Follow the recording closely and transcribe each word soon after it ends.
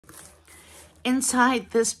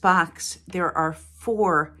Inside this box, there are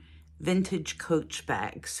 4 vintage Coach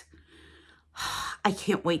bags. I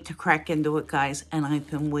can't wait to crack into it, guys, and I've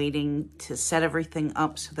been waiting to set everything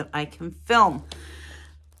up so that I can film.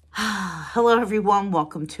 Hello, everyone.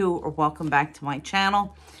 Welcome to or welcome back to my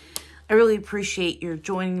channel. I really appreciate your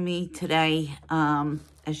joining me today.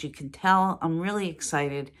 As you can tell, I'm really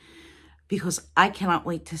excited because I cannot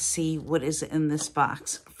wait to see what is in this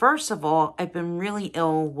box. First of all, I've been really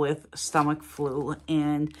ill with stomach flu,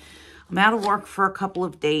 and I'm out of work for a couple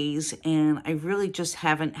of days, and I really just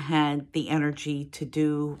haven't had the energy to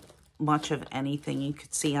do much of anything. You can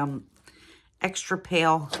see I'm extra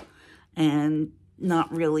pale and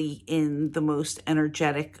not really in the most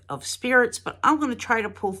energetic of spirits, but I'm going to try to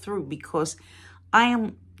pull through because I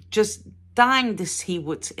am just dying to see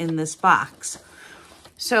what's in this box.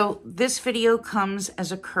 So this video comes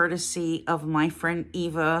as a courtesy of my friend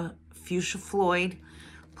Eva Fuchsia Floyd.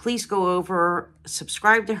 Please go over,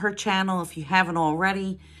 subscribe to her channel if you haven't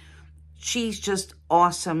already. She's just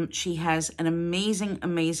awesome. She has an amazing,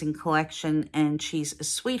 amazing collection, and she's a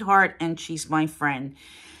sweetheart, and she's my friend.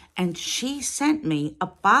 And she sent me a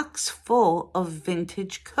box full of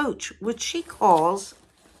vintage Coach, which she calls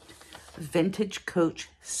Vintage Coach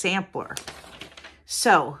Sampler.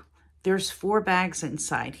 So there's 4 bags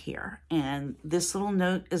inside here, and this little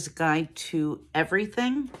note is a guide to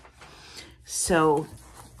everything. So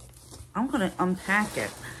I'm going to unpack it.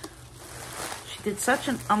 She did such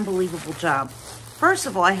an unbelievable job. First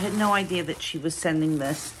of all, I had no idea that she was sending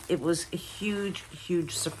this. It was a huge,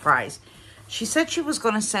 huge surprise. She said she was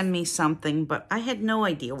going to send me something, but I had no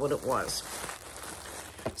idea what it was.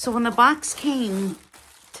 So when the box came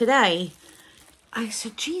today, I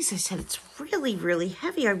said, geez, I said, it's really, really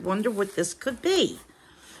heavy. I wonder what this could be.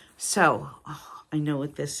 So, oh, I know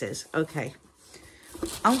what this is. Okay.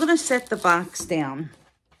 I'm going to set the box down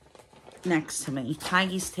next to me.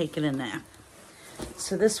 Tiger's taking a nap.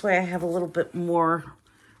 So this way I have a little bit more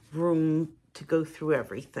room to go through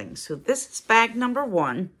everything. So this is bag number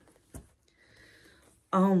 1.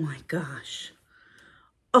 Oh my gosh.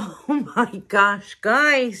 Oh my gosh,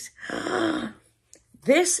 guys.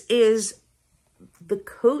 This is the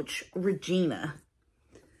Coach Regina.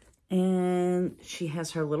 And she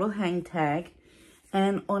has her little hang tag.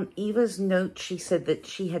 And on Eva's note, she said that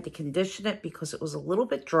she had to condition it because it was a little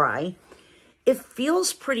bit dry. It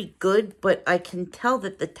feels pretty good, but I can tell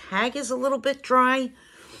that the tag is a little bit dry,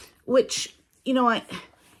 which, you know,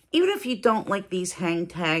 even if you don't like these hang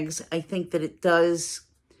tags, I think that it does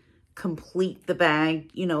complete the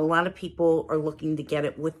bag. You know, a lot of people are looking to get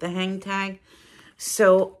it with the hang tag,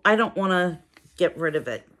 so I don't want to get rid of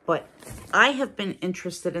it. But I have been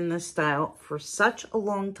interested in this style for such a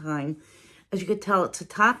long time. As you can tell, it's a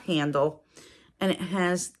top handle, and it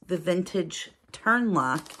has the vintage turn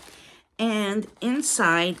lock, and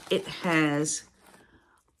inside it has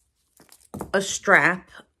a strap,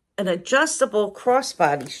 an adjustable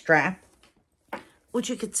crossbody strap, which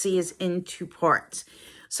you can see is in 2 parts.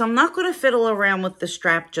 So I'm not going to fiddle around with the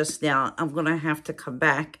strap just now. I'm going to have to come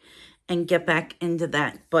back and get back into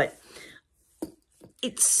that. But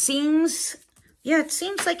it seems, yeah, it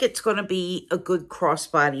seems like it's going to be a good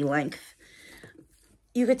crossbody length.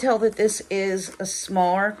 You could tell that this is a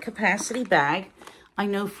smaller capacity bag. I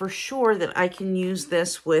know for sure that I can use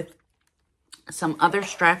this with some other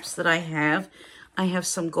straps that I have. I have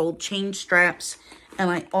some gold chain straps, and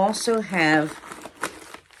I also have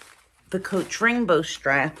the Coach rainbow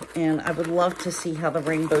strap, and I would love to see how the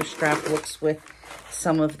rainbow strap looks with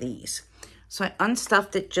some of these. So I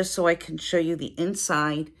unstuffed it just so I can show you the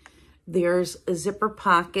inside. There's a zipper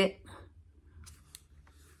pocket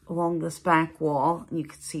along this back wall, and you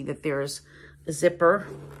can see that there's a zipper.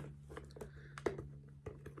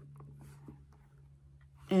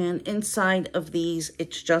 And inside of these,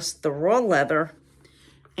 it's just the raw leather.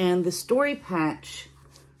 And the story patch,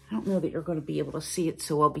 I don't know that you're going to be able to see it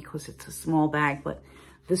so well because it's a small bag, but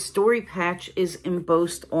the story patch is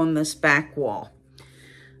embossed on this back wall.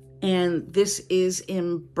 And this is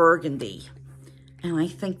in burgundy. And I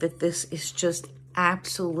think that this is just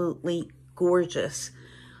absolutely gorgeous.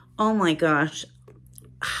 Oh my gosh.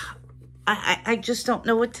 I just don't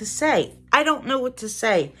know what to say. I don't know what to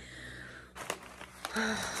say.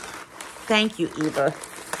 Thank you, Eva.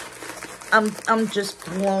 I'm just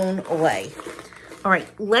blown away. All right,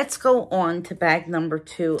 let's go on to bag number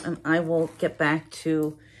 2, and I will get back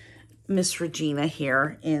to Miss Regina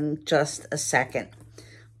here in just a second.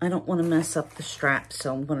 I don't want to mess up the strap,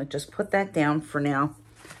 so I'm going to just put that down for now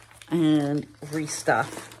and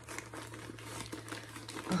restuff.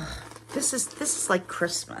 This is like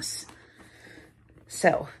Christmas.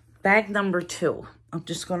 So, bag number 2. I'm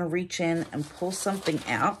just going to reach in and pull something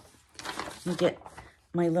out and get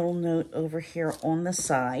my little note over here on the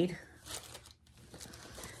side.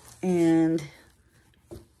 And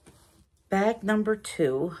bag number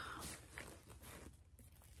 2.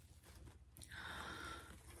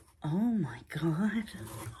 Oh my God.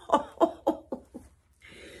 Oh,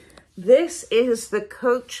 this is the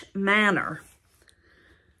Coach Manor.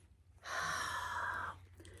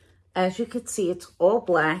 As you can see, it's all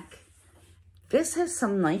black. This has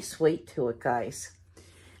some nice weight to it, guys.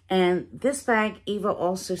 And this bag, Eva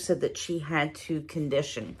also said that she had to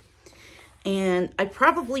condition. And I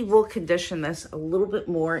probably will condition this a little bit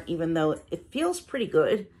more, even though it feels pretty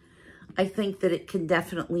good. I think that it can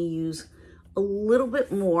definitely use a little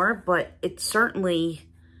bit more, but it's certainly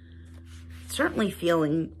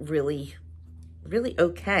feeling really, really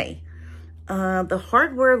okay. The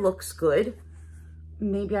hardware looks good.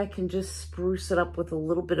 Maybe I can just spruce it up with a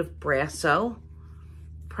little bit of brasso.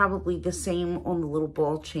 Probably the same on the little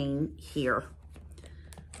ball chain here.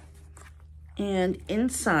 And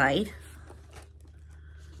inside,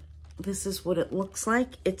 this is what it looks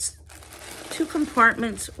like. It's 2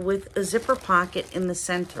 compartments with a zipper pocket in the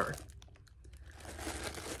center.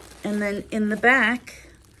 And then in the back,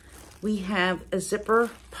 we have a zipper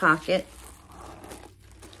pocket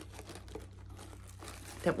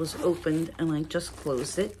that was opened, and I just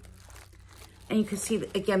closed it. And you can see,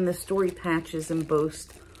 that, again, the story patches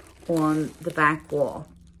embossed on the back wall,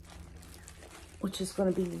 which is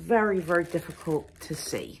going to be very, very difficult to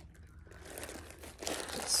see.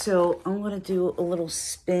 So I'm going to do a little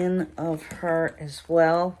spin of her as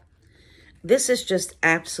well. This is just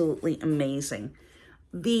absolutely amazing.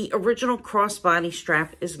 The original crossbody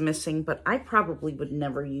strap is missing, but I probably would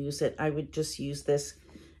never use it. I would just use this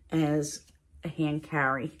as a hand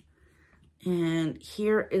carry. And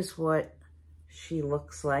here is what she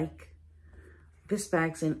looks like. This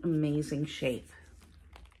bag's in amazing shape.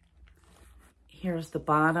 Here's the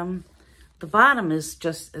bottom. The bottom is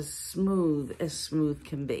just as smooth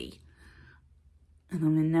can be. And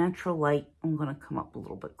I'm in natural light. I'm going to come up a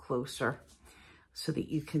little bit closer so that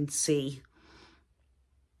you can see.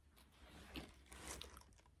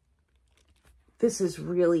 This is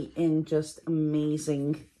really in just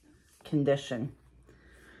amazing condition.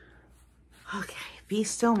 Okay, be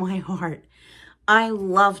still my heart. I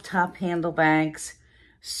love top handle bags.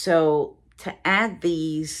 So to add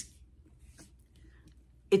these,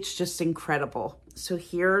 it's just incredible. So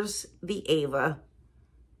here's the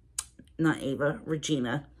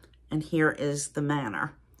Regina, and here is the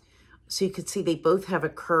Manor. So you can see they both have a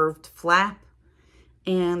curved flap,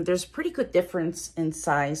 and there's a pretty good difference in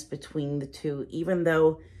size between the two, even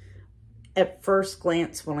though at first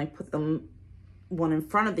glance, when I put them one in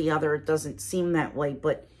front of the other, it doesn't seem that way,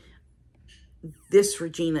 but this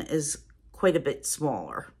Regina is quite a bit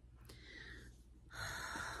smaller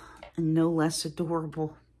and no less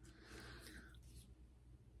adorable.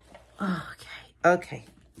 Okay.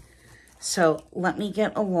 So let me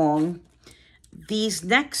get along. These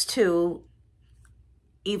next 2,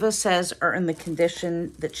 Eva says, are in the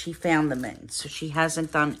condition that she found them in. So she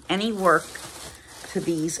hasn't done any work to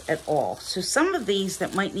these at all. So some of these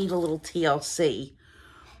that might need a little TLC,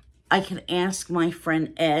 I can ask my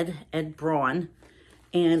friend Ed Braun.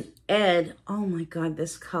 And Ed, oh my God,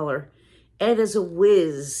 this color. Ed is a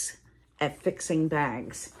whiz at fixing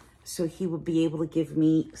bags. So he would be able to give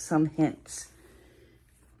me some hints.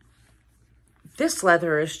 This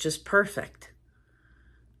leather is just perfect.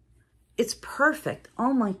 It's perfect.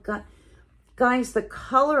 Oh my God. Guys, the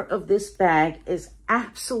color of this bag is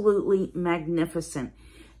absolutely magnificent.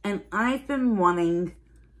 And I've been wanting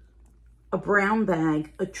a brown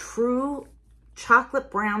bag, a true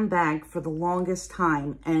chocolate brown bag for the longest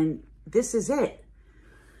time. And this is it.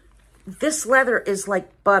 This leather is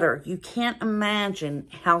like butter. You can't imagine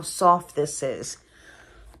how soft this is.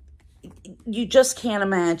 You just can't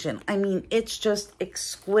imagine. I mean, it's just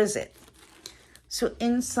exquisite. So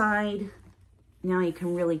inside, now you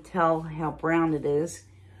can really tell how brown it is.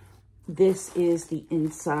 This is the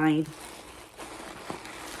inside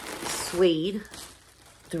suede,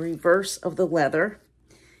 the reverse of the leather.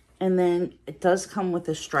 And then it does come with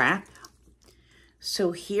a strap.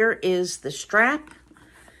 So here is the strap.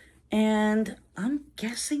 And I'm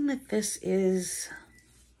guessing that this is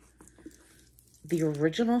the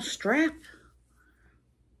original strap.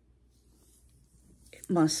 It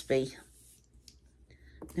must be.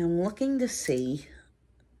 Now I'm looking to see.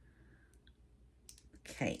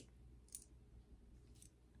 Okay.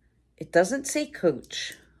 It doesn't say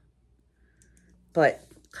Coach, but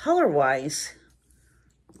color-wise,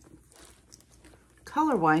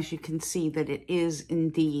 you can see that it is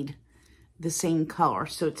indeed the same color.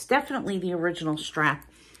 So it's definitely the original strap.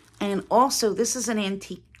 And also, this is an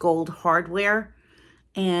antique gold hardware,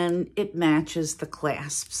 and it matches the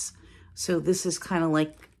clasps. So this is kind of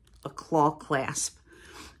like a claw clasp.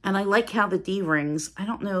 And I like how the D-rings, I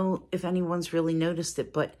don't know if anyone's really noticed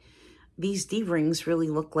it, but these D-rings really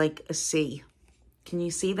look like a C. Can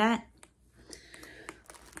you see that?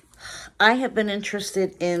 I have been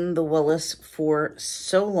interested in the Willis for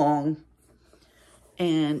so long,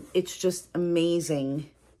 and it's just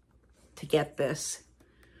amazing to get this.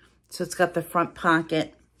 So it's got the front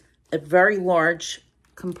pocket, a very large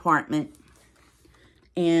compartment,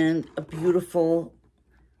 and a beautiful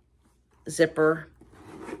zipper.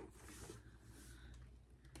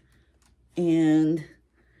 And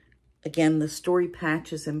again, the story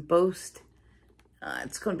patch is embossed.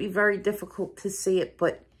 It's going to be very difficult to see it,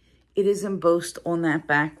 but it is embossed on that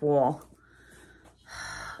back wall.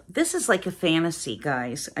 This is like a fantasy,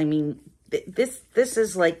 guys. I mean, this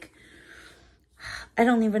is like, I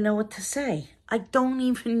don't even know what to say. I don't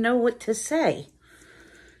even know what to say.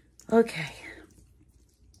 Okay.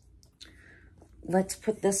 Let's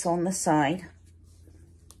put this on the side.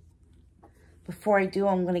 Before I do,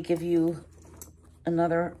 I'm going to give you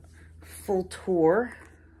another full tour.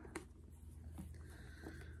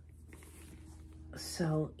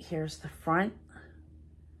 So here's the front,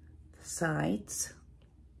 the sides,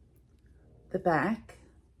 the back,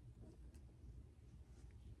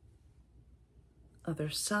 other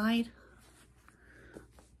side,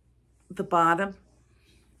 the bottom.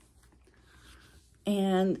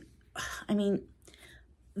 And I mean,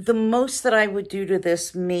 the most that I would do to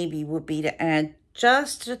this maybe would be to add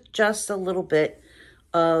just a little bit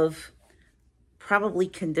of probably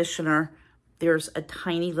conditioner. There's a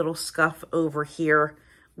tiny little scuff over here,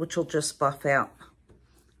 which will just buff out.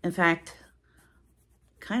 In fact,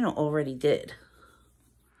 kind of already did.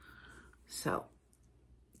 So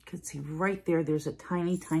you can see right there, there's a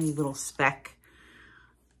tiny little speck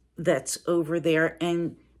that's over there,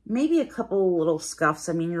 and maybe a couple little scuffs.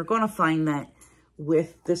 I mean, you're going to find that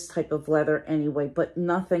with this type of leather anyway, but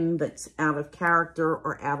nothing that's out of character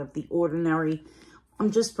or out of the ordinary.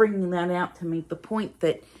 I'm just bringing that out to make the point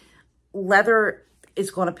that leather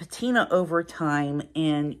is going to patina over time,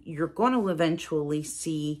 and you're going to eventually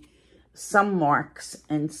see some marks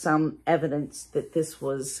and some evidence that this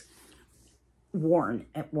was worn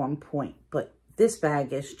at one point. But this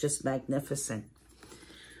bag is just magnificent.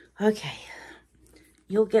 Okay,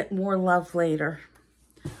 you'll get more love later.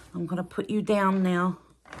 I'm going to put you down now.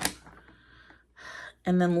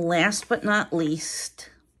 And then last but not least,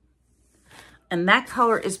 and that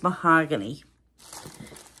color is mahogany.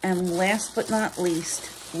 And last but not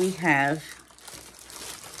least, we have,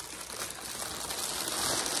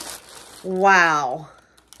 wow.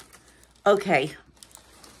 Okay.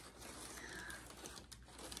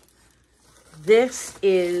 This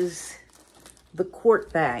is the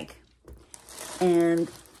court bag. And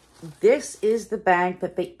this is the bag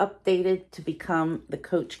that they updated to become the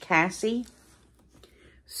Coach Cassie.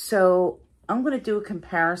 So I'm going to do a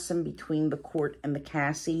comparison between the Court and the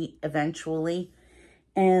Cassie eventually.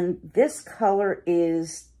 And this color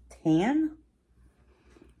is tan.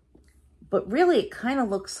 But really it kind of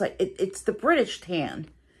looks like, it's the British tan.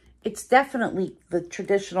 It's definitely the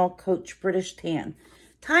traditional Coach British tan.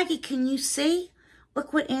 Tiggy, can you see?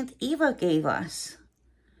 Look what Aunt Eva gave us.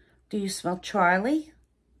 Do you smell Charlie?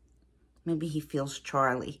 Maybe he feels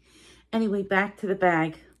Charlie. Anyway, back to the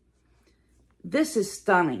bag. This is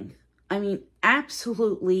stunning. I mean,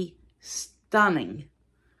 absolutely stunning.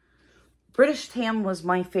 British tan was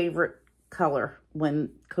my favorite color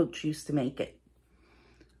when Coach used to make it.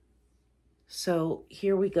 So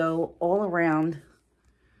here we go all around.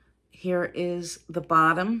 Here is the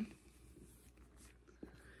bottom.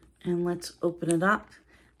 And let's open it up.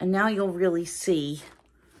 And now you'll really see.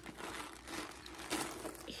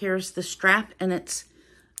 Here's the strap, and it's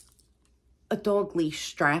a dog leash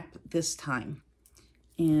strap this time.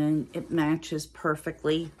 And it matches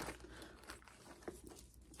perfectly.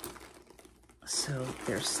 So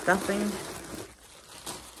there's stuffing.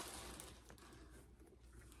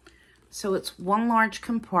 So it's one large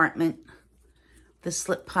compartment, the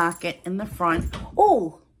slip pocket in the front.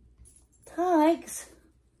 Oh, Tiggs.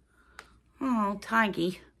 Oh,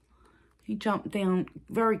 Tiggy. He jumped down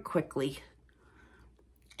very quickly.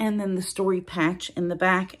 And then the story patch in the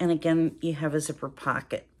back. And again, you have a zipper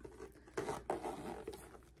pocket.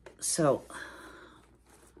 So,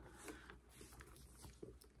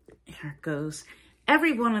 here it goes.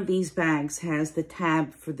 Every one of these bags has the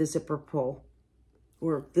tab for the zipper pull.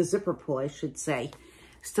 Or the zipper pull, I should say.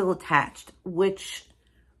 Still attached. Which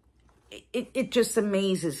it just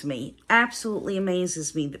amazes me, absolutely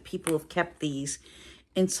amazes me that people have kept these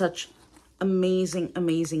in such amazing,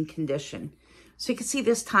 amazing condition. So you can see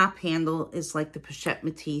this top handle is like the Pochette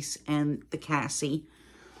Métis and the Cassie.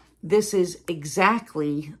 This is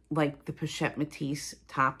exactly like the Pochette Métis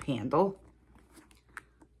top handle.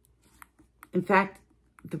 In fact,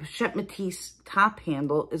 the Pochette Métis top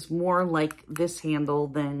handle is more like this handle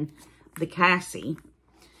than the Cassie,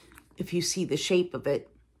 if you see the shape of it.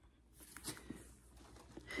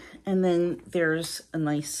 And then there's a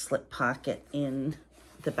nice slip pocket in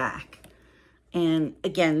the back. And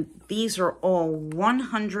again, these are all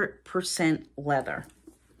 100% leather.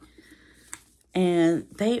 And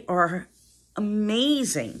they are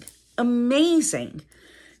amazing, amazing.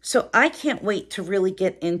 So I can't wait to really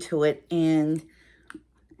get into it and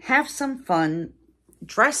have some fun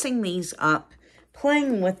dressing these up,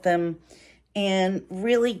 playing with them, and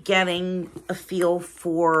really getting a feel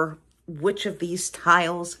for which of these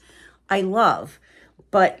styles I love.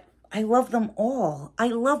 But I love them all. I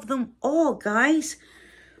love them all, guys.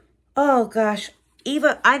 Oh, gosh.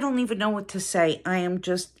 Eva, I don't even know what to say. I am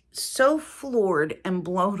just so floored and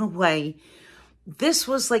blown away. This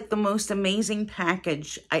was like the most amazing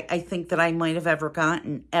package I think that I might have ever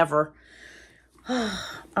gotten, ever.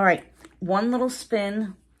 All right, one little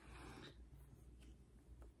spin.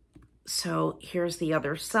 So here's the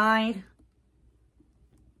other side.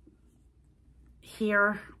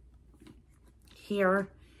 Here, here.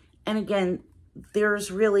 And again,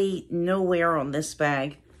 there's really no wear on this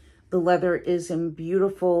bag. The leather is in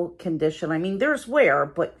beautiful condition. I mean, there's wear,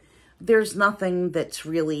 but there's nothing that's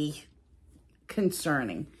really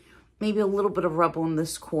concerning. Maybe a little bit of rub on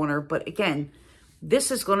this corner, but again,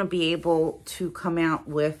 this is going to be able to come out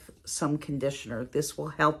with some conditioner. This will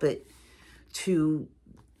help it to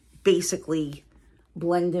basically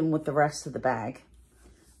blend in with the rest of the bag.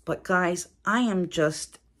 But guys, I am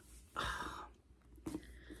just...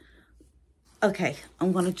 Okay,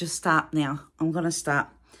 I'm going to just stop now. I'm going to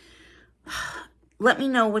stop. Let me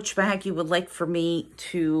know which bag you would like for me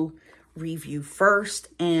to review first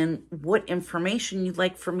and what information you'd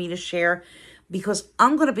like for me to share, because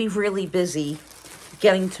I'm going to be really busy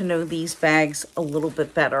getting to know these bags a little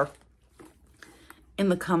bit better in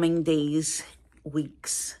the coming days,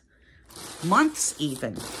 weeks, months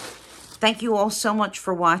even. Thank you all so much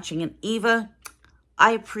for watching. And Eva,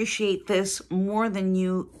 I appreciate this more than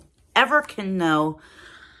you ever can know.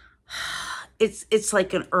 It's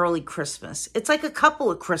like an early Christmas. It's like a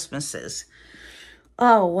couple of Christmases.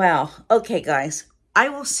 Oh, wow. Okay, guys. I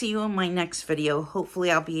will see you in my next video. Hopefully,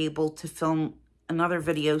 I'll be able to film another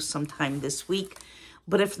video sometime this week.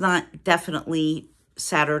 But if not, definitely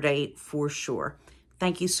Saturday for sure.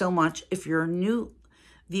 Thank you so much. If you're a new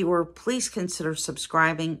viewer, please consider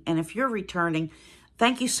subscribing. And if you're returning,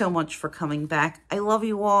 thank you so much for coming back. I love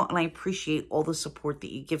you all, and I appreciate all the support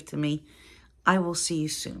that you give to me. I will see you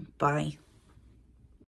soon. Bye.